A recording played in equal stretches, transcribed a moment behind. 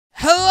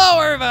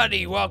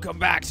everybody, welcome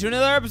back to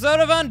another episode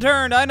of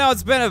Unturned. I know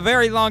it's been a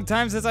very long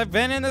time since I've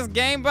been in this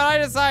game, but I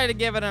decided to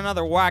give it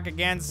another whack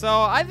again.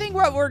 So I think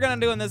what we're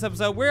gonna do in this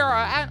episode, we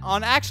are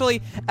on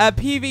actually a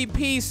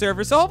PvP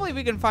server, so hopefully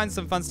we can find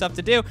some fun stuff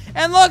to do.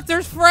 And look,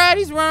 there's Fred,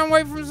 he's running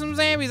away from some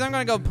zombies. I'm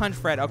gonna go punch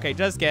Fred. Okay,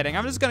 just kidding.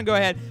 I'm just gonna go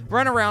ahead,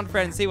 run around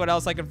Fred and see what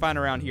else I can find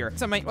around here.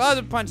 So,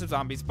 well, punch the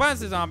zombies, punch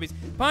the zombies,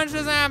 punch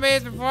the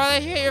zombies before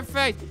they hit your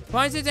face.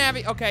 Punch the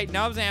zombie. Okay,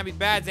 no zombie,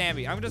 bad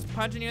zombie. I'm just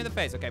punching you in the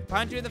face. Okay,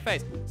 punch you in the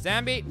face.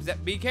 Zombie,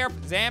 be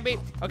careful, zombie.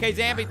 Okay,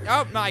 zombie.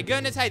 Oh my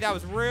goodness, hey, that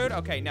was rude.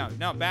 Okay, no,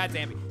 bad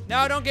zombie.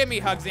 No, don't give me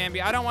a hug,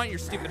 zombie. I don't want your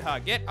stupid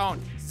hug. Get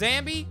owned.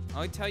 Zombie,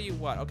 I'll tell you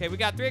what. Okay, we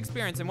got 3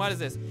 experience, and what is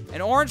this? An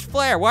orange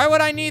flare. Why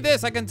would I need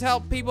this? I can tell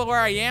people where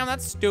I am.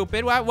 That's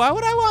stupid. Why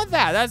would I want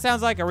that? That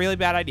sounds like a really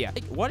bad idea.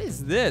 Like, what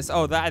is this?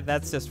 Oh,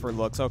 that's just for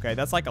looks. Okay,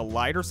 that's like a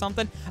light or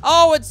something.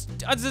 Oh, it's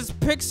this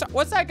Pixar.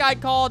 What's that guy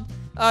called?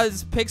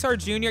 It's Pixar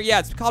Jr. Yeah,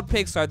 it's called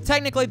Pixar.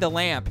 Technically, the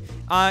lamp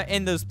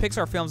in those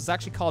Pixar films is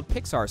actually called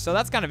Pixar, so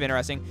that's kind of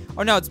interesting.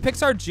 Oh, no, it's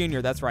Pixar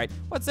Jr. That's right.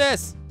 What's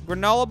this?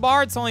 Granola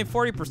bar? It's only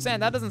 40%.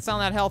 That doesn't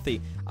sound that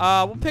healthy.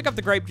 We'll pick up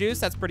the grape juice.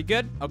 That's pretty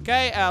good.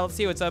 Okay, let's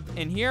see what's up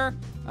in here.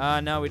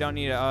 No, we don't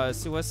need it.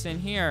 See what's in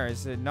here.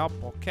 Is it? Nope.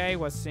 Okay,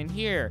 what's in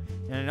here?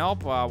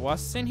 Nope.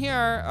 What's in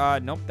here?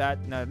 Nope.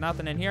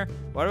 Nothing in here.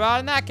 What about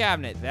in that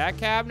cabinet? That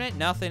cabinet?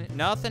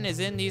 Nothing is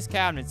in these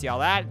cabinets, y'all.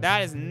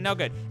 That is no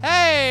good.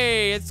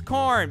 Hey, it's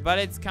corn, but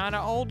it's kind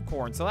of old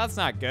corn, so that's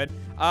not good.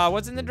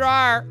 What's in the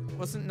dryer?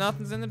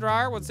 Nothing's in the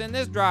dryer. What's in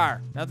this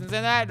dryer? Nothing's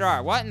in that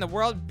dryer. What in the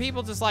world?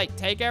 People just like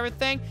take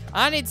everything.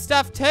 I need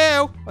stuff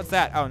too. What's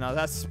that? Oh no,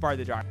 that's part of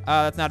the jar.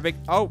 That's not a big.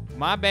 Oh,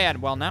 my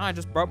bad. Well, now I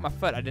just broke my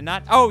foot. I did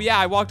not. Oh yeah,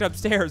 I walked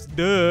upstairs.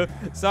 Duh.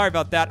 Sorry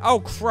about that. Oh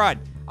crud.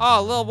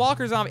 Oh, little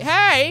walker zombie.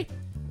 Hey.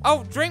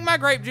 Oh, drink my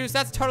grape juice.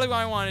 That's totally what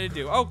I wanted to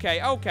do. Okay,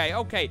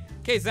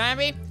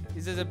 zombie.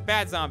 This is a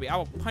bad zombie. I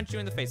will punch you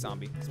in the face,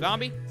 zombie.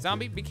 Zombie,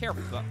 be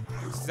careful.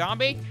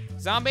 Zombie,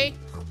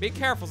 be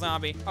careful,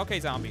 zombie. Okay,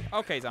 zombie.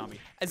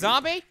 A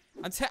zombie?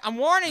 I'm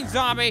warning,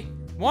 zombie.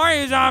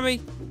 Warning you,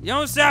 zombie. You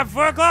don't step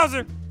foot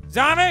closer.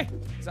 Zombie.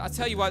 I'll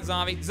tell you what,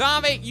 zombie.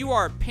 Zombie, you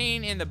are a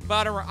pain in the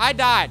butt. I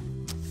died.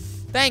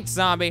 Thanks,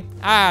 zombie.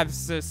 I'm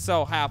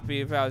so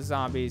happy about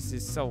zombies.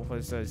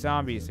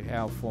 Zombies are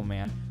helpful,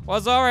 man.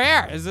 What's over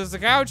here? Is this the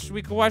couch?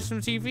 We can watch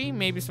some TV,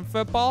 maybe some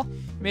football,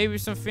 maybe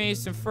some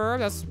Phineas and Ferb.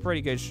 That's a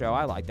pretty good show.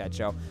 I like that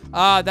show.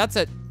 That's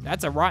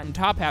a rotten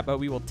top hat, but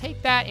we will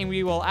take that and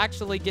we will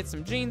actually get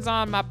some jeans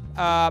on my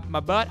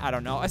butt. I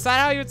don't know. Is that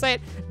how you would say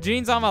it?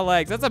 Jeans on my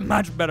legs. That's a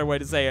much better way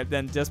to say it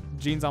than just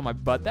jeans on my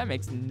butt. That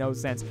makes no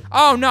sense.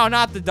 Oh no,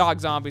 not the dog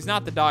zombies.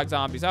 Not the dog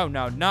zombies. Oh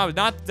no,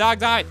 not the dog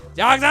zombie.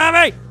 Dog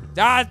zombie!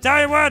 I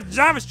tell you what,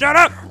 zombie, shut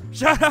up!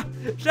 Shut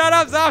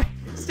up, zombie!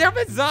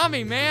 Stupid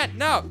zombie, man!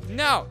 No!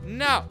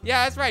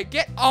 Yeah, that's right.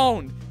 Get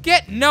owned.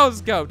 Get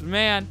no-scoped,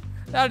 man.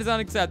 That is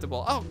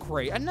unacceptable. Oh,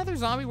 great. Another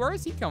zombie. Where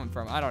is he coming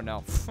from? I don't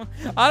know.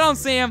 I don't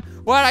see him.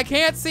 What I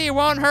can't see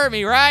won't hurt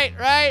me, right?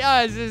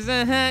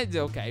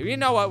 Okay, you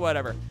know what?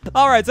 Whatever.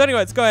 All right, so anyway,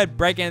 let's go ahead and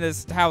break into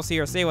this house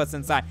here, see what's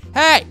inside.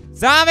 Hey,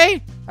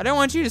 zombie! I don't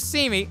want you to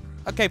see me.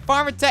 Okay,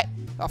 Farmer Ted.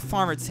 Oh,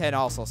 Farmer Ted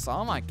also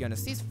saw. Oh, my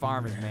goodness. These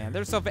farmers, man.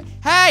 They're so fit.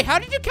 Hey, how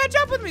did you catch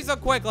up with me so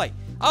quickly?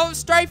 I was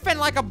strafing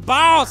like a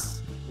boss.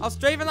 Okay,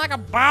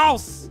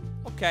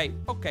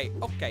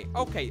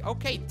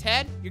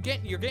 Ted.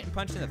 You're getting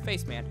punched in the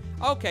face, man.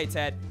 Okay,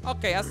 Ted.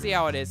 Okay, I see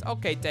how it is.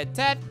 Okay,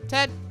 Ted,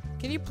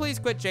 can you please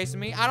quit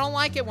chasing me? I don't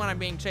like it when I'm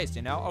being chased,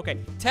 you know? Okay,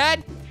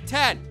 Ted,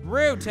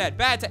 rude Ted,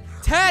 bad Ted.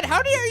 Ted, how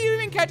are you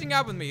even catching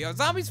up with me? Are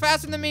zombies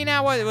faster than me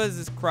now? What is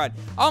this crud?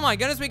 Oh my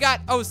goodness, we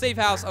got, safe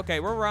house. Okay,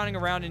 we're running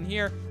around in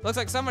here. Looks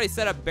like somebody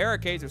set up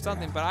barricades or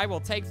something, but I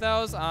will take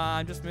those.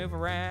 Just move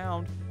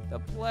around the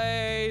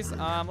place.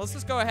 Let's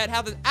just go ahead.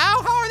 Ow,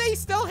 how are they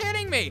still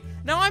hitting me?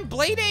 No, I'm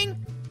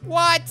bleeding.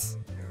 What?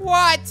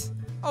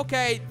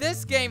 Okay,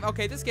 this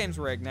game's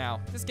rigged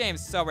now. This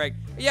game's so rigged.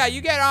 Yeah,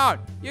 you get on.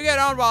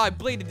 While I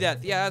bleed to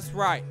death. Yeah, that's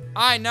right.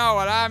 I know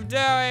what I'm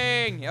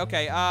doing.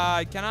 Okay,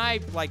 can I,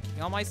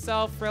 heal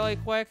myself really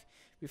quick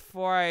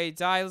before I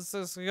die? Let's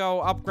just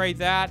go upgrade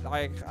that.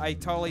 I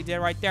totally did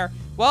right there.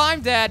 Well, I'm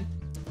dead.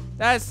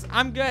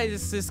 I'm good at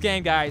this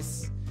game,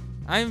 guys.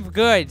 I'm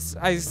good.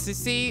 I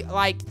see, 10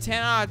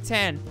 out of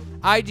 10.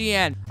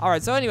 IGN. All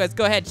right, so anyways,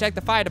 go ahead, check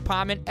the fire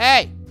department.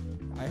 Hey,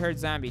 I heard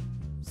zombie.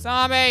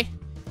 Zombie,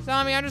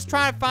 I'm just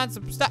trying to find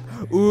some stuff.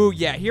 Ooh,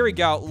 yeah, here we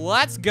go.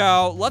 Let's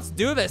go. Let's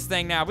do this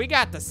thing now. We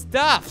got the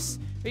stuffs.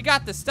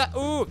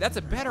 Ooh, that's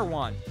a better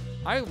one.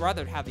 I'd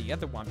rather have the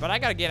other one, but I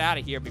gotta get out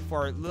of here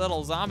before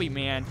little zombie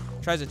man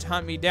tries to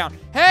hunt me down.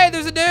 Hey,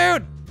 there's a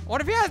dude.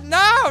 What if he has?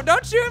 No,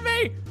 don't shoot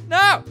me.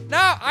 No,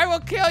 I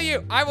will kill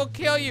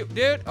you,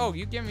 dude. Oh,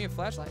 you give me a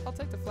flashlight? I'll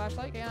take the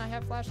flashlight. Yeah, I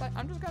have flashlight.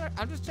 I'm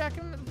just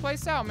checking the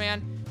place out,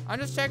 man. I'm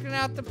just checking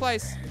out the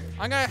place.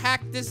 I'm gonna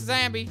hack this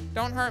zombie.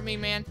 Don't hurt me,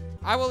 man.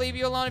 I will leave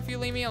you alone if you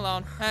leave me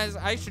alone.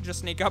 I should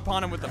just sneak up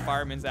on him with the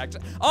fireman's axe.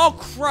 Oh,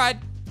 crud.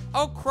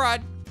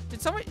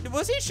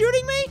 Was he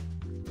shooting me?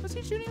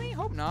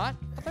 Hope not.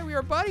 I thought we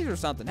were buddies or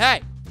something.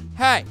 Hey,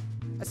 I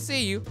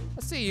see you.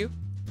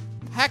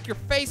 hack your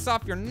face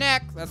off your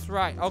neck. That's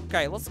right.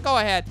 Okay, let's go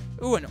ahead.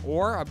 Ooh, an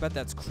ore? I bet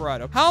that's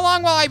crud. How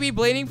long will I be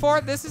bleeding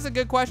for? This is a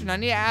good question. I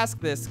need to ask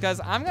this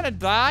because I'm gonna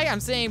die. I'm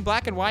seeing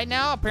black and white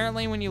now.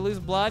 Apparently, when you lose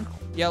blood,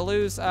 you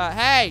lose,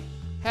 hey,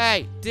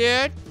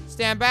 dude,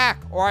 stand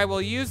back or I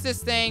will use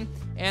this thing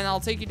and I'll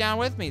take you down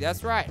with me.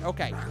 That's right.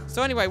 Okay.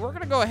 So anyway, we're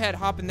gonna go ahead,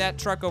 hop in that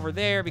truck over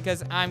there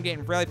because I'm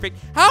getting really freaked.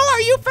 How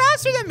are you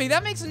faster than me?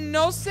 That makes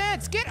no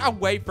sense. Get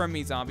away from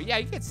me, zombie. Yeah,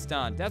 you get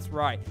stunned. That's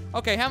right.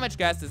 Okay, how much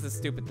gas does this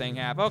stupid thing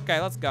have? Okay,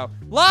 let's go.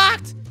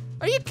 Locked!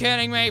 Are you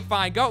kidding me?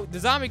 Fine, go. The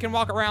zombie can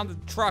walk around the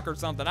truck or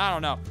something. I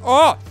don't know.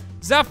 Oh,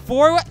 is that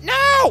four-wheel?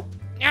 No!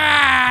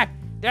 Ah!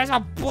 There's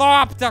a blow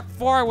up the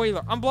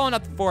four-wheeler. I'm blowing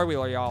up the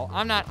four-wheeler, y'all.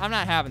 I'm not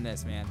having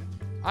this, man.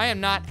 I am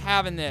not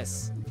having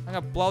this. I'm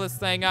gonna blow this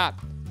thing up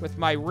with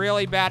my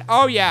really bad,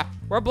 oh yeah,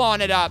 we're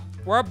blowing it up.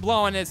 We're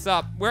blowing this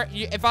up.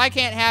 If I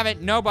can't have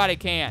it, nobody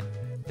can.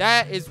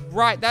 That is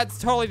right. That's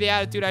totally the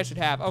attitude I should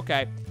have.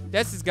 Okay,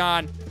 this is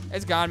gone.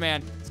 It's gone,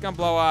 man. It's gonna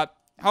blow up.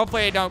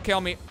 Hopefully it don't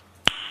kill me.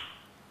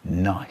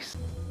 Nice.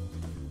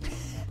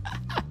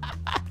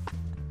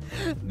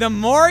 The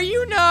more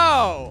you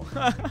know.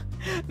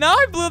 Now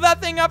I blew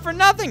that thing up for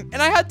nothing.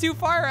 And I had 2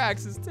 fire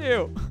axes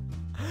too.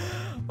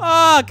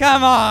 Oh,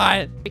 come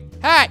on.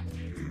 Hey,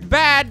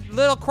 bad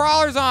little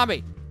crawler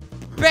zombie.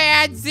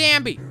 Bad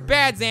zombie.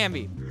 Bad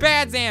zombie.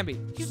 Bad zombie.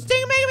 You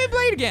still making me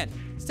bleed again.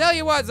 Tell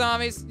you what,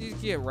 zombies. You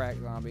get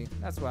wrecked, zombie.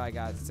 That's what I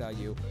got to tell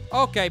you.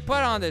 Okay, put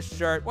on this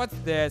shirt. What's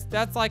this?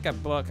 That's like a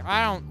book.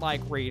 I don't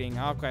like reading.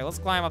 Okay, let's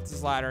climb up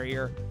this ladder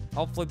here.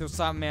 Hopefully there's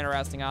something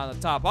interesting on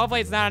the top. Hopefully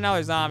it's not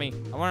another zombie.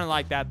 I wouldn't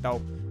like that,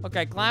 though.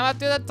 Okay, climb up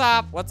to the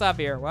top. What's up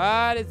here?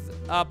 What is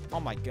up? Oh,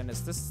 my goodness.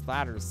 This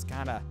ladder is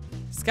kind of...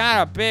 It's kind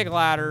of a big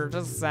ladder.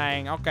 Just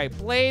saying. Okay,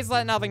 please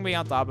let nothing be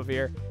on top of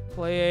here.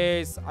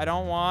 Please. I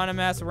don't want to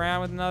mess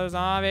around with another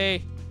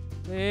zombie.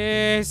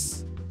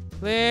 Please.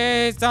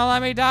 Please, don't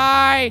let me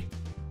die.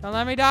 Don't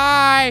let me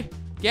die.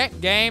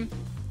 Game.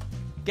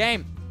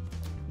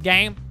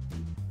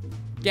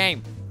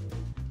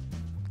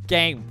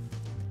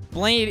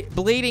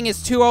 Bleeding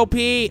is too OP.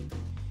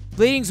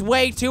 Bleeding's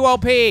way too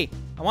OP. I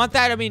want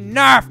that to be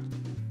nerfed.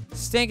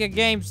 Stinking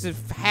game's a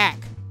hack.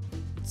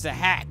 It's a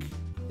hack.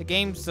 The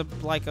game's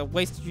like a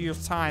waste of your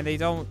time. They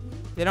don't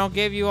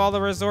give you all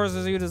the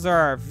resources you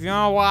deserve. You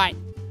know what?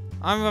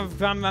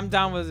 I'm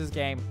done with this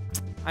game.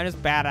 I'm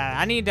just bad at it.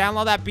 I need to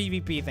download that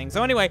PvP thing.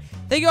 So anyway,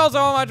 thank you all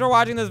so much for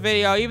watching this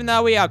video, even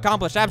though we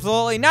accomplished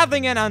absolutely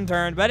nothing in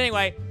Unturned. But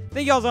anyway,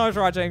 thank you all so much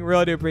for watching.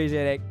 Really do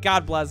appreciate it.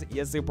 God bless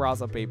you super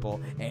awesome people.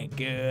 And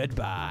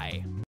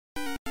goodbye.